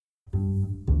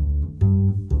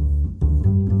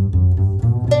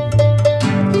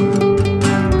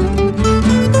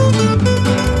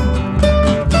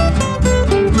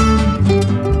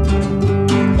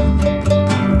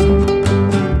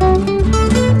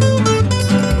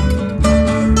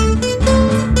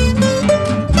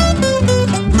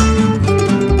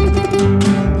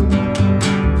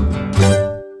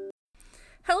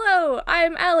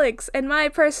and my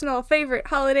personal favorite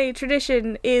holiday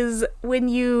tradition is when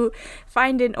you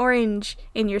find an orange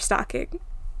in your stocking.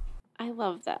 I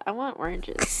love that. I want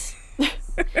oranges.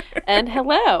 And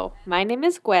hello, my name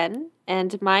is Gwen,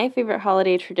 and my favorite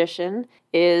holiday tradition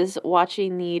is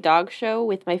watching the dog show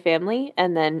with my family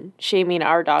and then shaming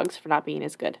our dogs for not being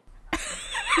as good.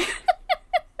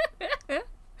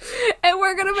 And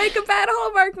we're gonna make a bad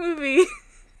Hallmark movie.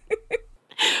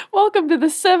 Welcome to the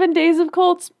 7 days of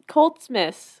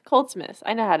Coltsmas.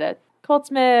 I know how to.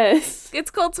 Coltsmas. It's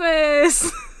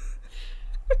Coltsmas.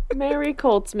 Merry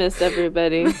Coltsmas,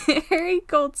 everybody. Merry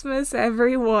Coltsmas,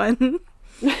 everyone.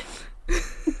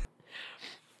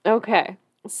 Okay,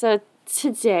 so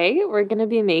today we're gonna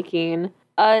be making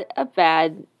a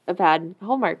bad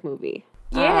Hallmark movie.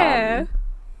 Yeah.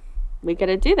 We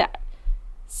gotta do that.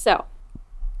 So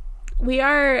we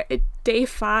are day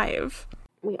 5.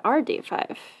 We are day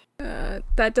 5.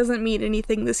 That doesn't mean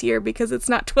anything this year because it's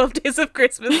not 12 Days of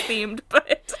Christmas themed,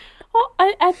 but... Well,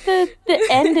 at the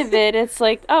end of it, it's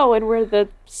like, oh, and we're the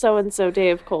so-and-so day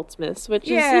of Coltsmas, which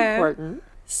is important.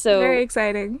 So very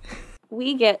exciting.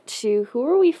 We get to, who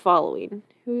are we following?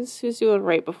 Who's doing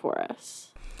right before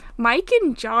us? Mike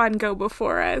and John go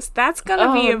before us. That's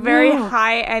gonna be a very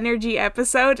high energy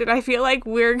episode, and I feel like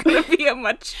we're gonna be a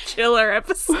much chiller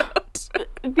episode.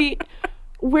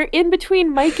 We're in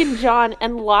between Mike and John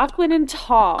and Lachlan and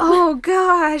Tom. Oh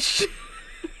gosh.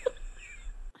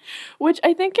 Which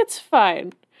I think it's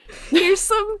fine. Here's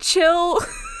some chill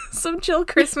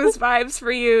Christmas vibes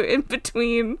for you in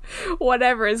between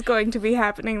whatever is going to be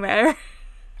happening there.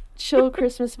 Chill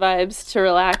Christmas vibes to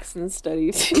relax and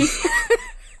study. Just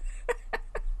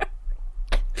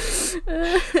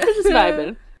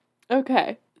vibing.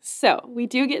 Okay, so we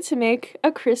do get to make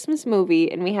a Christmas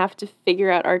movie, and we have to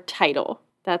figure out our title.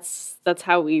 That's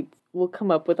how we will come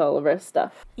up with all of our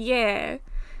stuff. Yeah.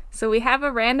 So we have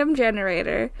a random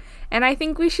generator, and I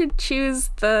think we should choose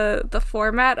the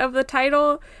format of the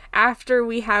title after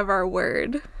we have our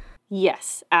word.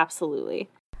 Yes, absolutely.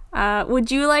 Would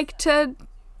you like to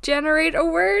generate a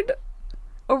word?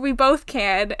 Or we both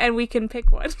can, and we can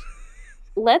pick one.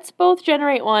 Let's both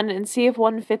generate one and see if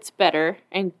one fits better,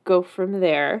 and go from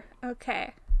there.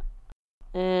 Okay.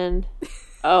 And,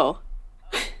 my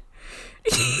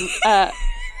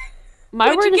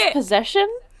word is possession.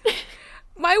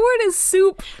 My word is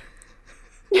soup.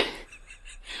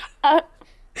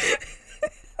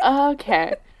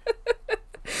 Okay.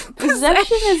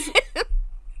 Possession is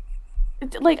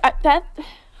like that.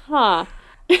 Huh.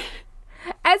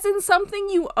 As in something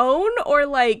you own, or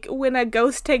like when a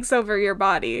ghost takes over your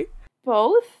body?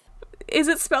 Both. Is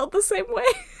it spelled the same way?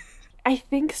 I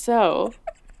think so.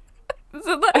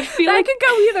 So I feel like could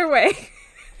go either way.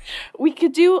 We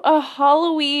could do a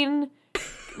Halloween,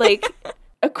 like.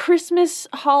 A Christmas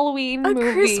Halloween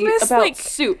movie about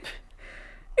soup.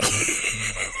 I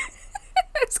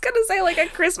was gonna say like a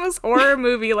Christmas horror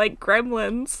movie like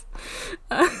Gremlins.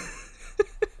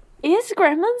 Is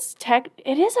Gremlins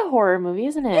it is a horror movie,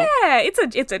 isn't it? Yeah,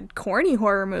 it's a corny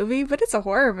horror movie, but it's a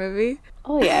horror movie.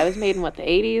 Oh yeah, it was made in the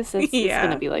 80s? It's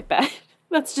gonna be like that.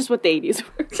 That's just what the 80s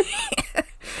were.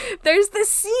 There's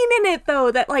this scene in it though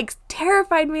that like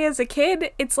terrified me as a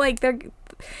kid. It's like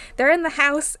they're in the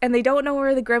house and they don't know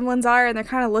where the gremlins are and they're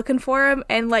kind of looking for them,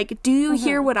 and like, do you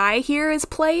hear what I hear is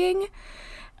playing?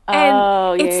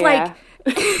 And it's like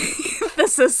the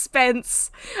suspense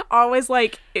always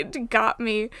like it got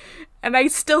me, and I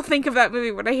still think of that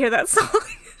movie when I hear that song.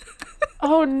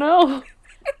 Oh no.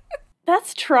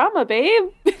 That's trauma,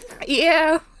 babe.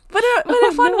 Yeah, but in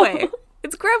a fun way.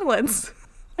 It's Gremlins.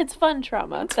 It's fun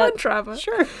trauma. It's fun trauma.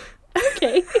 Sure.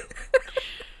 Okay.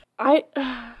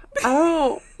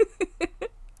 Oh.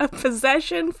 A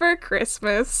possession for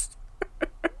Christmas.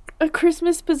 A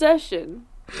Christmas possession.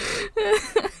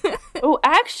 Oh,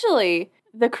 actually,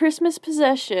 the Christmas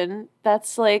possession,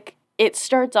 that's like, it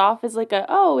starts off as like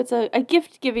it's a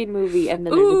gift-giving movie, and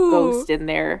then there's a ghost in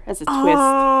there as a twist.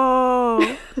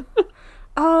 Oh.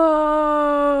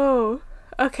 Oh.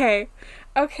 Okay.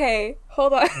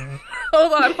 Hold on,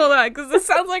 because this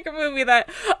sounds like a movie that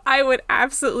I would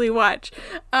absolutely watch.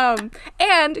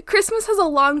 And Christmas has a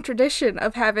long tradition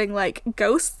of having, like,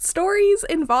 ghost stories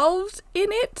involved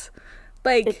in it.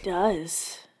 Like, it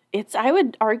does. It's, I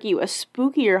would argue, a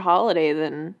spookier holiday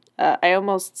than, I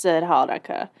almost said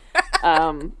Hanukkah.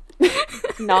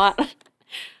 Not,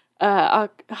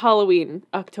 Halloween,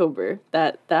 October,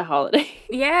 that holiday.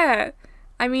 Yeah.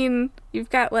 I mean, you've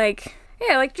got, like...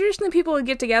 Yeah, like, traditionally people would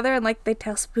get together and, like, they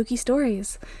tell spooky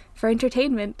stories for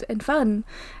entertainment and fun.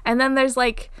 And then there's,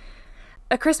 like,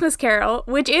 A Christmas Carol,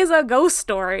 which is a ghost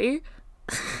story.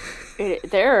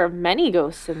 There are many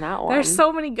ghosts in that one. There's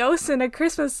so many ghosts in a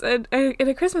Christmas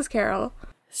Carol.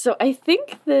 So I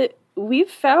think that we've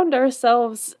found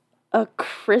ourselves a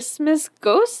Christmas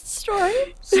ghost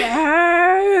story.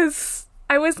 Yes!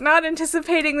 I was not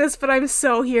anticipating this, but I'm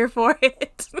so here for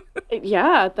it.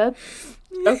 Yeah, that's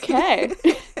okay.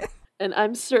 And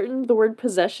I'm certain the word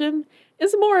possession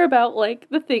is more about, like,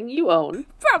 the thing you own.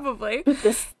 Probably. But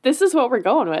this is what we're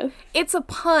going with. It's a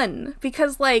pun,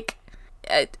 because, like,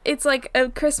 it's like a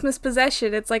Christmas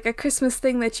possession. It's like a Christmas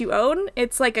thing that you own.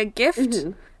 It's like a gift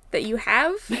that you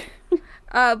have.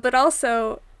 But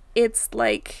also, it's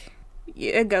like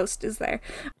a ghost is there.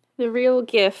 The real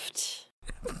gift.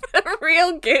 The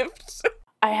real gift.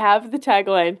 I have the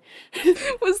tagline.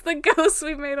 Was the ghost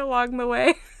we made along the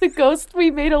way. The ghost we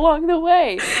made along the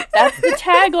way. That's the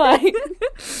tagline.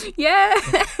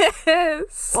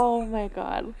 Yes. Oh my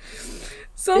god.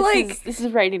 So this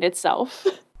is writing itself.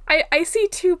 I see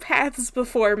two paths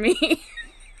before me.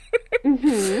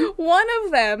 One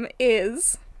of them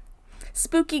is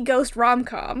spooky ghost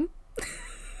rom-com.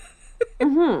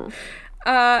 And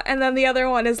then the other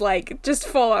one is like just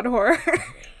full-on horror.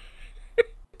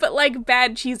 But like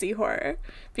bad cheesy horror,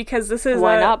 because this is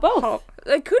why not both?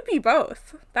 It could be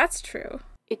both. That's true.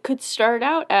 It could start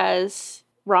out as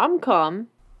rom-com,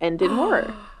 end in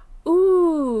horror.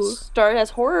 Ooh. Start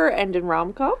as horror, end in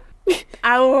rom-com.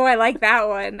 Oh, I like that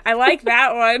one. I like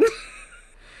that one.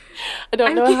 I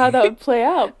don't know how that would play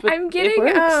out, but I'm getting it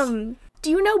works.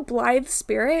 Do you know Blithe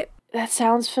Spirit? That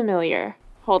sounds familiar.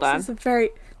 Hold on.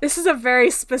 This is a very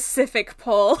specific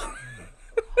poll.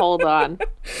 Hold on.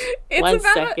 It's One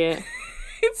about second.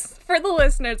 It's for the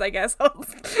listeners, I guess.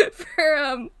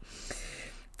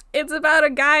 It's about a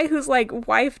guy whose like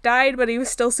wife died, but he was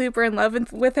still super in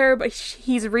love with her, but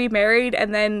he's remarried,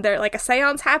 and then there like a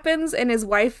seance happens, and his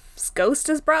wife's ghost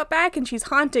is brought back, and she's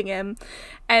haunting him,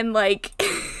 and like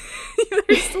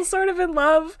they're still sort of in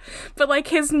love, but like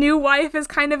his new wife is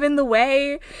kind of in the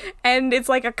way, and it's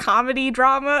like a comedy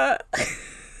drama.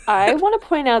 I want to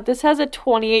point out this has a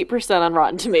 28% on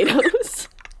Rotten Tomatoes.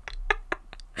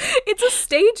 It's a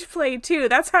stage play too.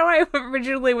 That's how I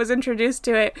originally was introduced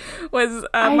to it. Was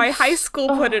my high school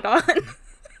put it on.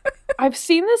 I've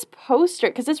seen this poster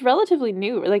because it's relatively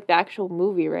new, like the actual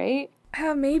movie, right?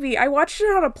 Maybe I watched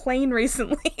it on a plane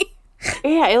recently.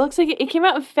 Yeah, it looks like it came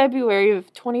out in February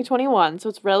of 2021, so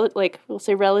it's we'll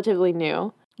say relatively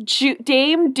new.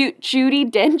 Dame Judi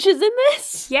Dench is in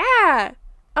this? Yeah.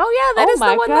 Oh yeah, that is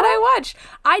the one that I watched.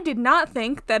 I did not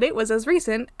think that it was as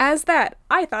recent as that.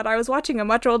 I thought I was watching a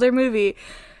much older movie.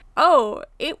 Oh,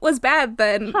 it was bad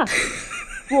then. Huh.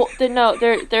 Well,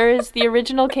 there is the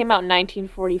original came out in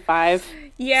 1945.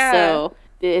 Yeah. So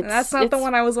that's not the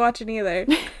one I was watching either.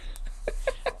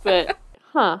 But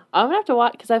I'm gonna have to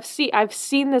watch because I've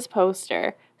seen this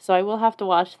poster, so I will have to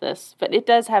watch this. But it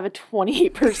does have a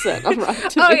 28% on Rotten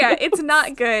Tomatoes. Oh yeah, it's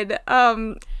not good.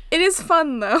 It is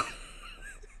fun though.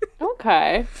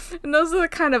 Okay. And those are the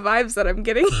kind of vibes that I'm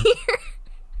getting here.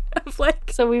 Of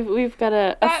like, so we've got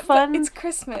a fun. It's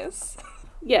Christmas.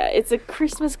 Yeah, it's a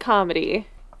Christmas comedy.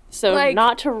 So like,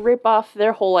 not to rip off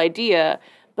their whole idea,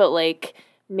 but like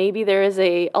maybe there is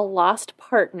a lost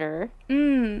partner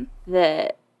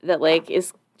that like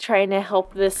is trying to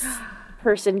help this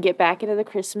person get back into the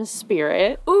Christmas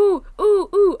spirit. Ooh.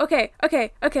 Okay.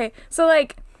 So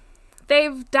like,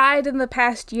 they've died in the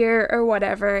past year or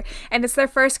whatever, and it's their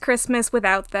first Christmas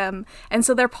without them, and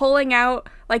so they're pulling out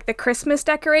like the Christmas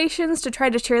decorations to try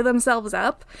to cheer themselves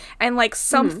up, and like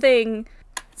some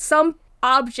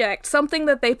object, something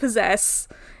that they possess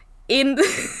in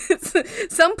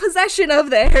some possession of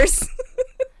theirs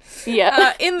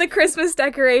in the Christmas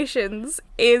decorations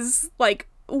is like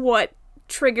what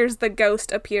triggers the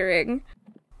ghost appearing.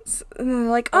 And they're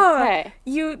like,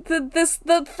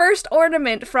 the first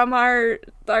ornament from our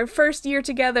first year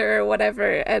together or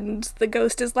whatever, and the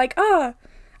ghost is like,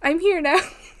 I'm here now.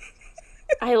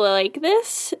 I like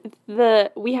this.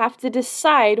 We have to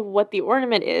decide what the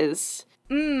ornament is.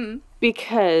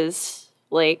 Because,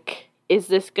 like, is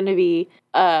this gonna be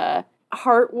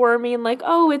heartwarming, like,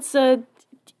 oh, it's a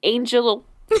angel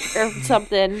or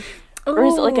something, or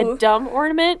is it like a dumb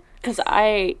ornament? Because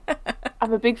I'm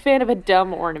a big fan of a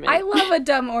dumb ornament. I love a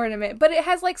dumb ornament, but it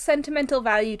has, like, sentimental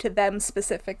value to them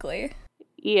specifically.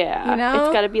 Yeah. You know?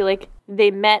 It's gotta be, like,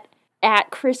 they met at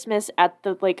Christmas at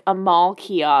the, like, a mall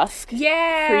kiosk.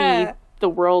 Yeah! Pre the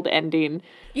world ending.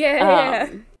 Yeah.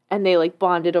 And they, like,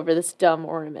 bonded over this dumb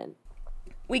ornament.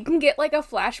 We can get, like, a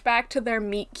flashback to their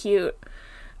meet cute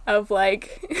of,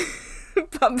 like...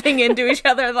 bumping into each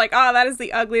other like, oh, that is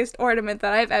the ugliest ornament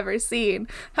that I've ever seen.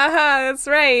 Haha, that's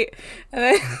right. And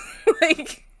then,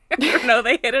 like, I don't know,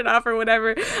 they hit it off or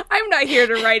whatever. I'm not here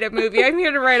to write a movie. I'm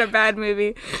here to write a bad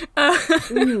movie.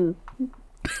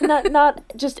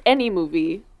 Not just any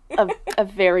movie. A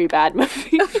very bad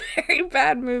movie. A very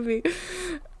bad movie.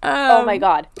 Oh my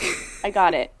god. I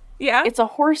got it. Yeah? It's a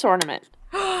horse ornament.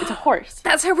 It's a horse.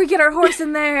 That's how we get our horse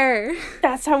in there.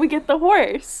 That's how we get the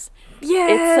horse.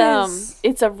 Yes.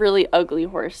 It's a really ugly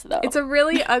horse though. It's a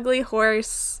really ugly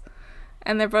horse.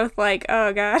 And they're both like,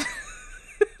 oh god.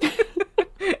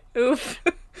 Oof.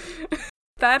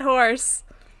 That horse.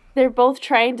 They're both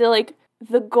trying to, like,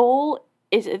 the goal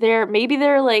is maybe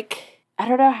they're like, I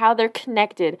don't know how they're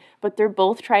connected, but they're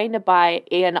both trying to buy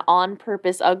an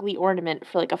on-purpose ugly ornament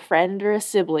for, like, a friend or a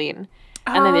sibling.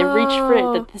 And then they reach for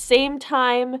it at the same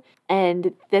time,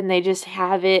 and then they just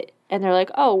have it, and they're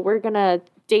like, oh, we're gonna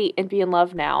date and be in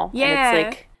love now. Yeah. And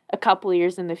it's, like, a couple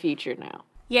years in the future now.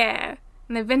 Yeah.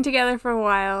 And they've been together for a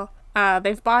while.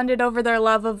 They've bonded over their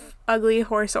love of ugly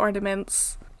horse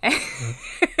ornaments.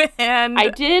 And I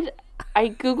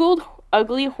Googled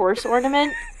ugly horse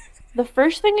ornament. The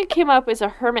first thing that came up is a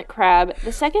hermit crab.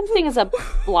 The second thing is a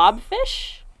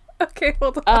blobfish. Okay,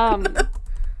 hold on.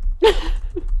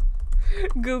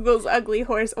 Google's ugly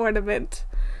horse ornament.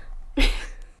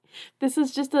 This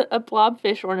is just a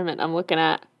blobfish ornament I'm looking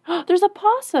at. There's a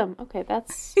possum. Okay,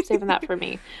 that's saving that for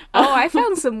me. Oh, I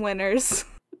found some winners.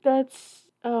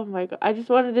 Oh my god. I just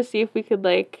wanted to see if we could,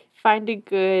 like, find a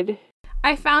good...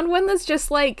 I found one that's just,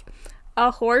 like,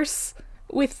 a horse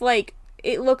with, like,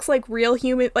 it looks like real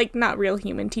human, like, not real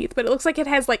human teeth, but it looks like it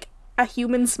has, like, a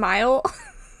human smile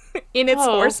in its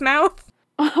horse mouth.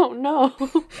 Oh, no.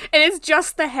 And it's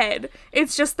just the head.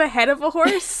 It's just the head of a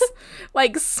horse,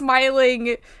 like,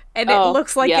 smiling, and it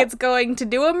looks like it's going to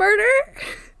do a murder.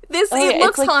 It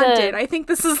looks like haunted. I think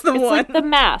this is the one. It's like the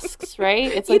masks,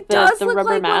 right? It's like it does the look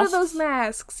rubber like masks. one of those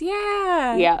masks.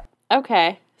 Yeah. Yeah.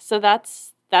 Okay. So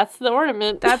that's the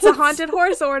ornament. That's a haunted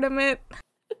horse ornament.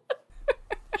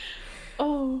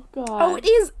 Oh god. Oh,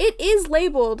 it is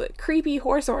labeled creepy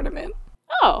horse ornament.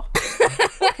 Oh.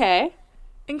 Okay.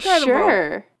 Incredible.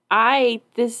 Sure.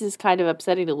 This is kind of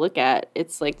upsetting to look at.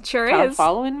 It's like sure kind of is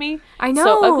following me. I know.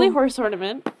 So ugly horse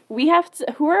ornament. We have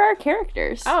to. Who are our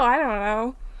characters? Oh, I don't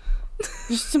know.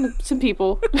 Just some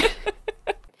people.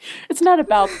 It's not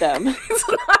about them. It's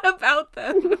not about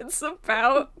them. It's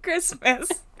about Christmas.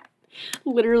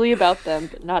 Literally about them,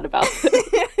 but not about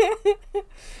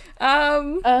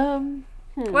them.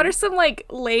 What are some, like,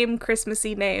 lame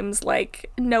Christmassy names,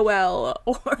 like Noel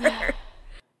or...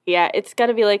 Yeah, it's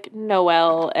gotta be, like,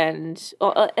 Noel and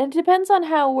it depends on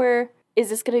how is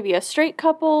this gonna be a straight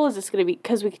couple? Is this gonna be,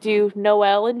 because we could do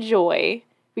Noel and Joy.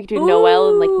 We could do Noel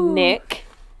and, like, Nick.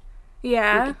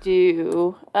 Yeah. We could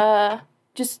do,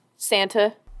 just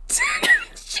Santa.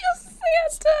 Just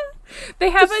Santa.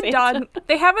 They have a dog.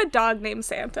 They have a dog named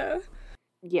Santa.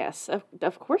 Yes,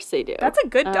 of course they do. That's a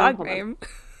good dog name.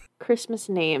 Christmas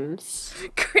names.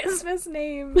 Christmas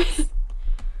names.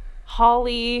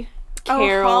 Holly,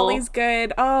 Carol. Oh, Holly's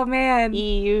good. Oh, man.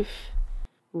 Eve.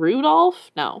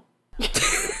 Rudolph? No.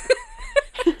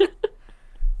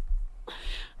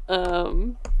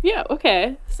 Yeah,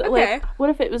 okay. So, okay. Like, what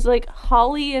if it was, like,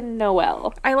 Holly and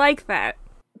Noel? I like that.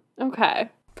 Okay.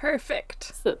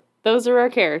 Perfect. So, those are our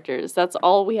characters. That's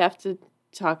all we have to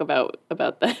talk about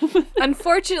them.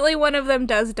 Unfortunately, one of them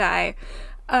does die.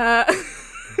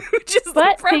 Which is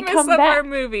but the premise of back. our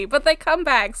movie. But they come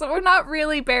back, so we're not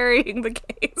really burying the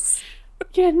case.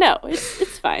 Yeah, no,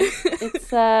 it's fine.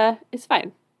 It's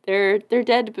fine. They're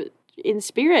dead, but in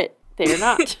spirit, they're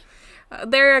not.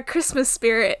 They're a Christmas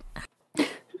spirit.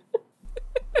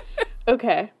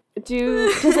 Okay.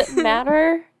 Does it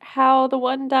matter how the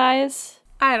one dies?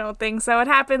 I don't think so. It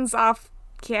happens off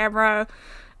camera.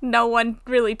 No one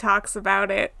really talks about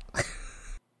it.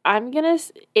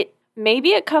 Maybe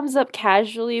it comes up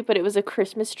casually, but it was a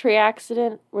Christmas tree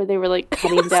accident where they were, like,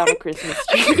 cutting down a Christmas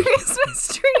tree. A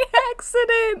Christmas tree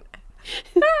accident.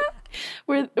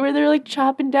 where they're, like,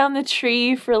 chopping down the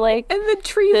tree for, like... And the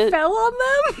tree fell on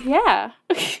them? Yeah.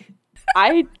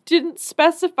 I didn't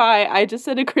specify. I just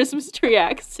said a Christmas tree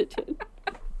accident.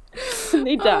 And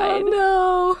they died. Oh,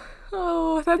 no.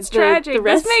 Oh, that's tragic.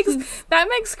 That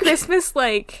makes Christmas,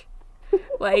 like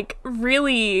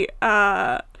really,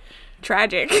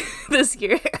 tragic this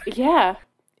year. Yeah.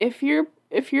 If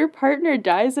your partner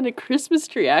dies in a Christmas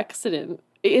tree accident,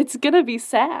 it's gonna be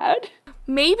sad.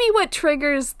 Maybe what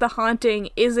triggers the haunting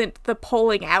isn't the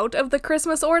pulling out of the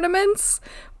Christmas ornaments,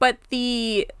 but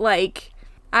the, like,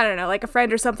 I don't know, like a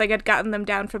friend or something had gotten them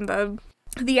down from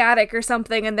the attic or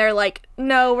something, and they're like,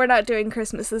 no, we're not doing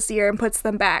Christmas this year, and puts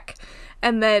them back.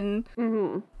 And then,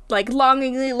 like,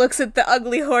 longingly looks at the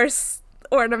ugly horse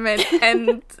ornament,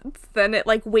 and then it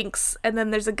like winks, and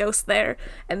then there's a ghost there,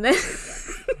 and then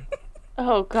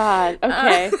Oh God.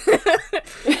 Okay.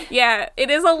 yeah, it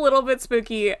is a little bit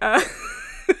spooky.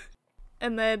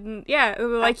 And then yeah,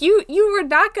 like you were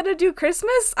not gonna do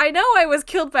Christmas? I know I was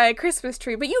killed by a Christmas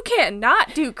tree, but you can't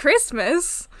not do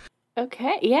Christmas.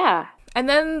 Okay. Yeah. And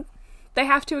then they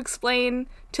have to explain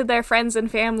to their friends and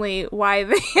family why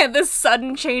they had this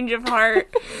sudden change of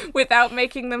heart without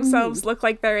making themselves look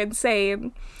like they're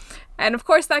insane. And of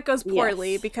course that goes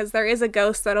poorly because there is a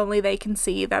ghost that only they can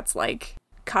see that's like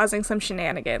causing some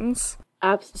shenanigans.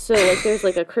 So like there's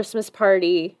like a Christmas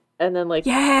party, and then like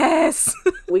Yes.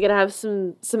 we gotta have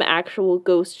some actual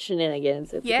ghost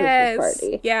shenanigans at the Christmas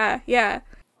party. Yeah.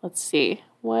 Let's see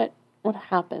what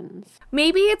happens.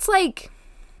 Maybe it's like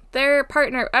their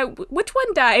partner. Which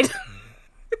one died?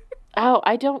 Oh,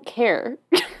 I don't care.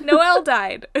 Noelle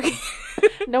died. Okay.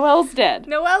 Noelle's dead.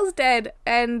 Noelle's dead,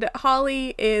 and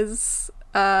Holly is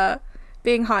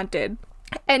being haunted,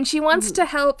 and she wants to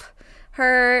help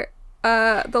her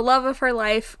the love of her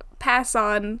life pass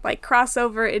on, like cross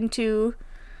over into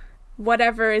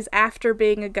whatever is after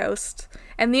being a ghost.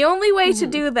 And the only way to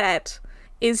do that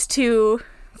is to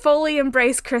fully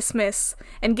embrace Christmas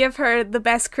and give her the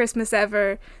best Christmas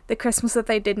ever, the Christmas that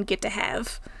they didn't get to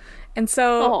have. And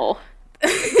so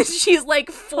she's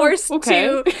like forced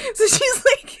to. So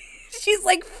she's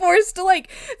like forced to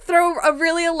like throw a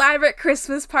really elaborate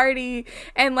Christmas party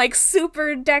and like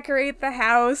super decorate the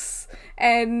house,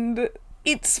 and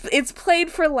it's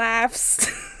played for laughs.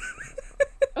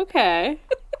 Okay.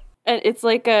 And it's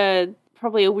like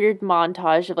probably a weird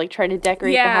montage of like trying to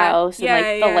decorate the house and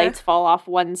like the lights fall off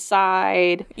one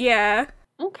side. Yeah.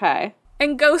 Okay.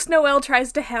 And Ghost Noelle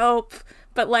tries to help,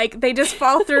 but like they just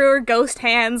fall through her ghost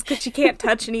hands because she can't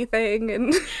touch anything,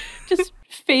 and just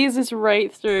phases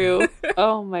right through.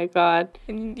 Oh my God.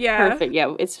 And yeah. Perfect.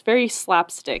 Yeah, it's very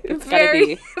slapstick. It's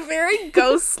very, gotta be very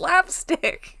ghost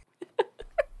slapstick.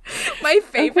 My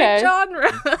favorite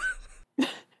genre.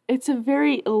 It's a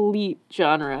very elite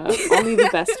genre. Only the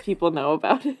best people know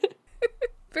about it.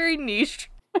 Very niche.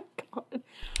 Oh my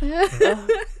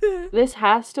God. This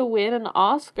has to win an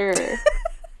Oscar.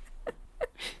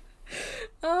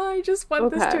 Oh, I just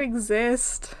want this to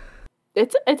exist.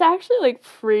 It's actually like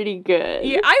pretty good.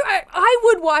 Yeah, I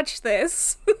would watch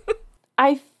this.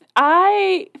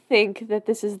 I think that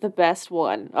this is the best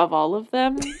one of all of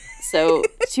them. So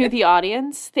to the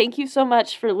audience, thank you so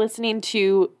much for listening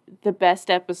to the best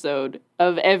episode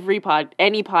of any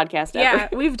podcast ever. Yeah,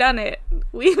 we've done it.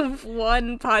 We've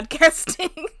won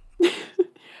podcasting.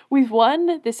 We've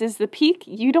won. This is the peak.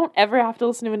 You don't ever have to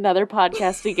listen to another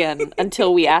podcast again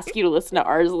until we ask you to listen to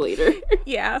ours later.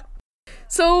 Yeah.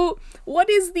 So, what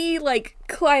is the, like,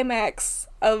 climax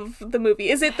of the movie?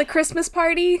 Is it the Christmas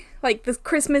party? Like, the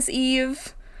Christmas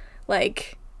Eve?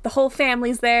 Like, the whole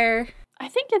family's there? I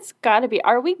think it's gotta be.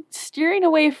 Are we steering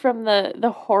away from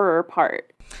the horror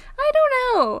part? I don't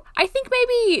know. I think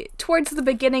maybe towards the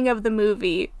beginning of the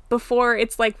movie, before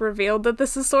it's, like, revealed that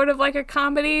this is sort of like a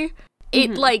comedy,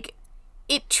 it, like,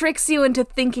 it tricks you into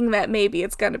thinking that maybe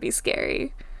it's gonna be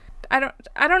scary. I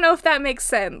don't know if that makes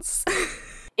sense.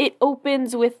 It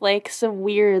opens with, like, some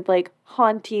weird, like,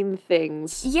 haunting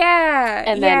things. Yeah.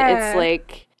 And then it's,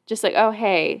 like, just like, oh,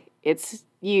 hey, it's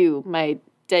you, my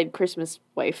dead Christmas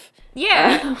wife.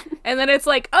 Yeah. And then it's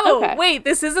like, oh, wait,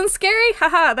 this isn't scary?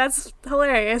 Haha, that's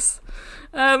hilarious.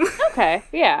 Okay,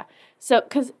 yeah. So,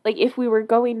 because, like, if we were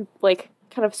going, like,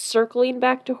 kind of circling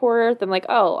back to horror, then, like,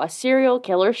 oh, a serial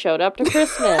killer showed up to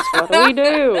Christmas. What do we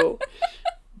do?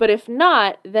 But if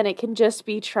not, then it can just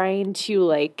be trying to,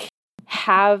 like,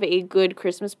 have a good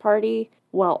Christmas party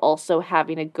while also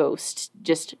having a ghost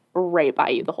just right by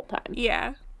you the whole time.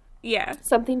 Yeah. Yeah.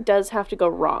 Something does have to go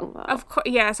wrong, though. Of course,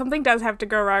 yeah, something does have to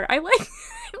go wrong. I like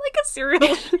a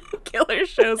serial killer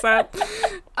shows up.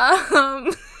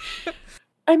 I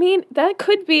mean, that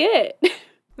could be it.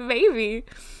 Maybe.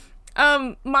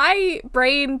 My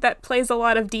brain that plays a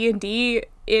lot of D&D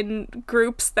in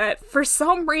groups that for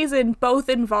some reason both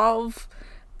involve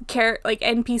like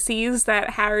NPCs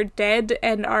that are dead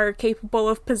and are capable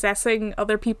of possessing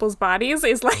other people's bodies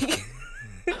is like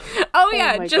oh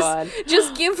yeah,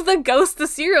 just give the ghost the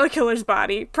serial killer's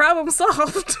body. Problem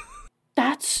solved.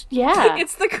 That's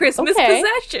it's the Christmas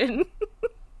possession.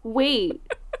 Wait.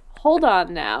 Hold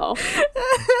on now.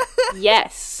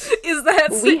 Yes. Is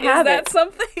that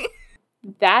something?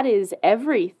 That is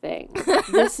everything.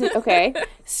 This is okay.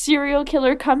 Serial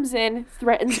killer comes in,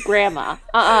 threatens grandma.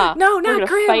 No, not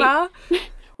grandma.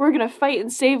 We're gonna fight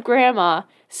and save grandma.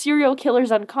 Serial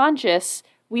killer's unconscious.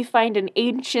 We find an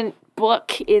ancient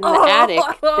book in the attic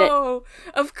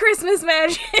of Christmas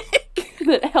magic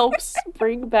that helps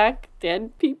bring back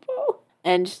dead people.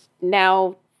 And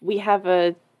now we have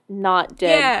a not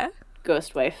dead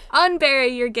ghost wife.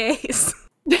 Unbury your gays.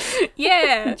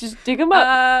 Yeah. Just dig them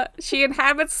up. She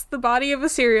inhabits the body of a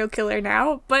serial killer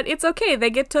now, but it's okay. They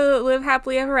get to live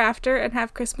happily ever after and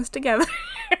have Christmas together.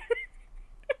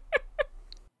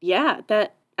 Yeah,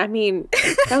 that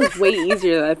was way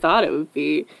easier than I thought it would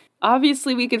be.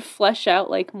 Obviously, we could flesh out,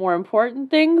 like, more important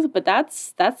things, but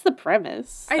that's the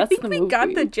premise. I think we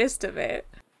got the gist of it.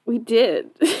 We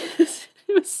did. It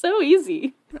was so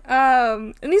easy.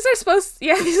 And these are supposed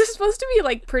to be,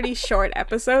 like, pretty short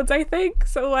episodes, I think.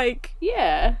 So, like...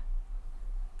 Yeah.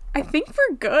 I think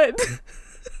we're good.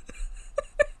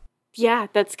 Yeah,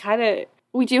 that's kind of...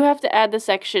 We do have to add the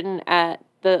section at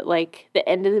the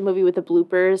end of the movie with the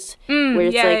bloopers, where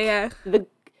it's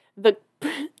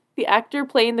the actor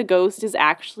playing the ghost is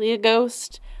actually a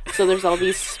ghost. So there's all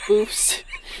these spoofs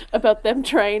about them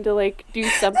trying to, like, do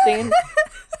something.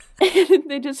 And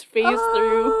they just phase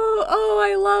through. Oh,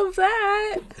 I love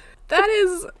that.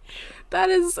 That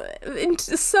is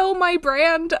so my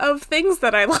brand of things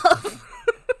that I love.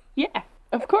 Yeah,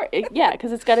 of course. Yeah,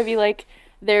 because it's got to be like,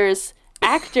 there's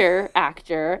actor,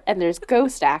 and there's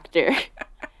ghost actor.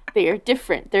 They are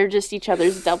different. They're just each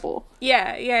other's double.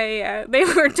 Yeah. They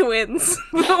were twins.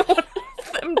 One of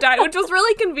them died, which was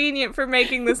really convenient for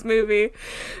making this movie.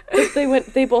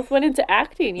 They both went into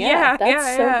acting. Yeah,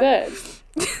 that's so good.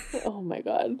 Oh my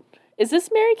god. Is this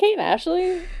Mary-Kate and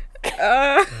Ashley?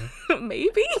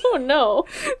 Maybe? Oh no.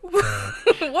 What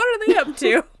are they up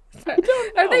to? I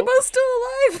don't know. Are they both still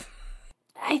alive?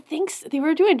 I think so. They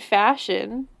were doing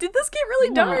fashion. Did this get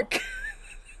really dark?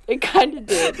 It kind of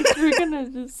did. We're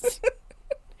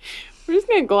just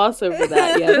gonna gloss over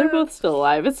that. Yeah, they're both still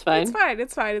alive. It's fine.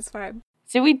 It's fine.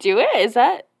 Did we do it?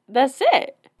 That's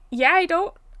it? Yeah, I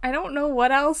don't know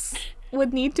what else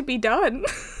would need to be done.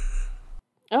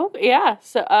 Oh, yeah.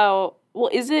 So, well,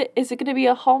 is it going to be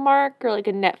a Hallmark or like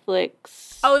a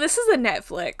Netflix? Oh, this is a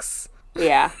Netflix.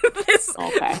 Yeah.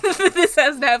 Okay. This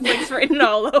has Netflix written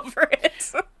all over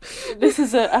it. This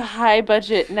is a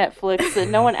high-budget Netflix that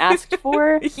no one asked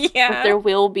for. Yeah. But there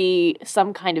will be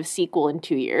some kind of sequel in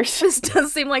 2 years. This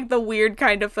does seem like the weird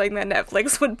kind of thing that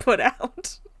Netflix would put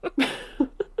out.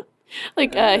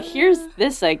 Like, here's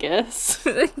this, I guess.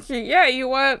 Yeah, you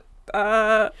want,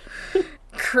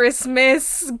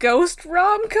 Christmas ghost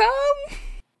rom-com?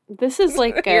 This is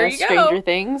like Stranger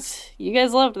Things. You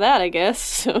guys loved that, I guess.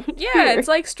 So yeah, it's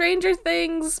like Stranger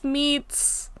Things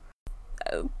meets...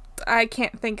 I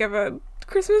can't think of a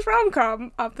Christmas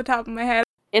rom-com off the top of my head.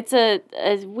 It's a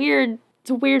weird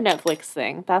Netflix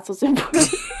thing. That's what's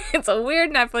important. It's a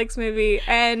weird Netflix movie,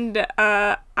 and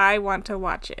I want to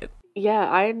watch it.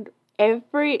 Yeah,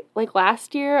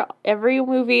 last year, every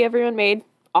movie everyone made,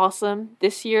 awesome.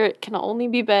 This year, it can only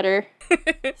be better.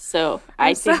 So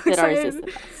I think that ours is the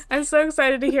best. I'm so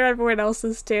excited to hear everyone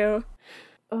else's too.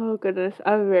 Oh goodness,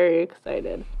 I'm very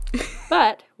excited.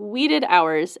 But we did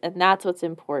ours, and that's what's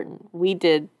important. We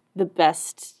did the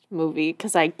best movie,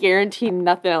 because I guarantee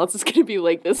nothing else is going to be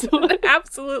like this one.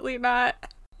 Absolutely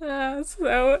not.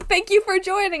 So thank you for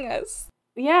joining us.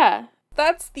 Yeah.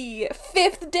 That's the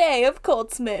 5th day of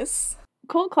Cultsmas.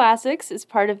 Cult Classics is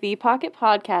part of the Pocket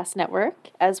Podcast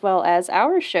Network, as well as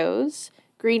our shows,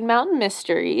 Green Mountain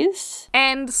Mysteries,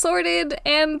 and Sorted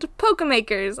and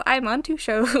Pokemakers. I'm on 2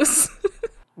 shows.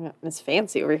 It's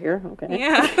fancy over here. Okay.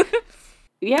 Yeah.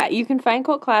 Yeah, you can find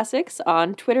Cult Classics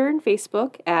on Twitter and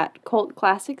Facebook at Cult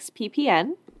Classics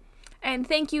PPN. And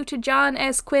thank you to John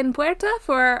S. Quinn Puerta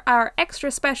for our extra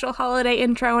special holiday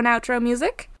intro and outro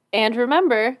music. And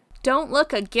remember, don't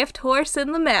look a gift horse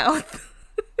in the mouth.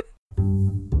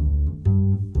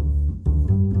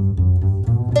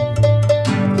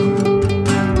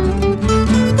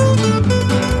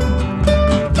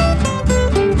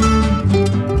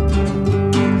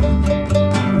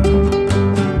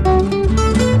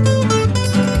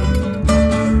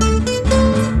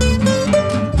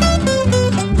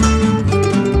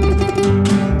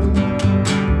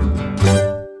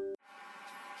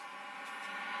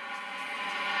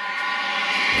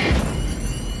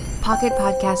 Pocket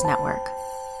Podcast Network.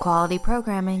 Quality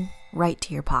programming right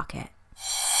to your pocket.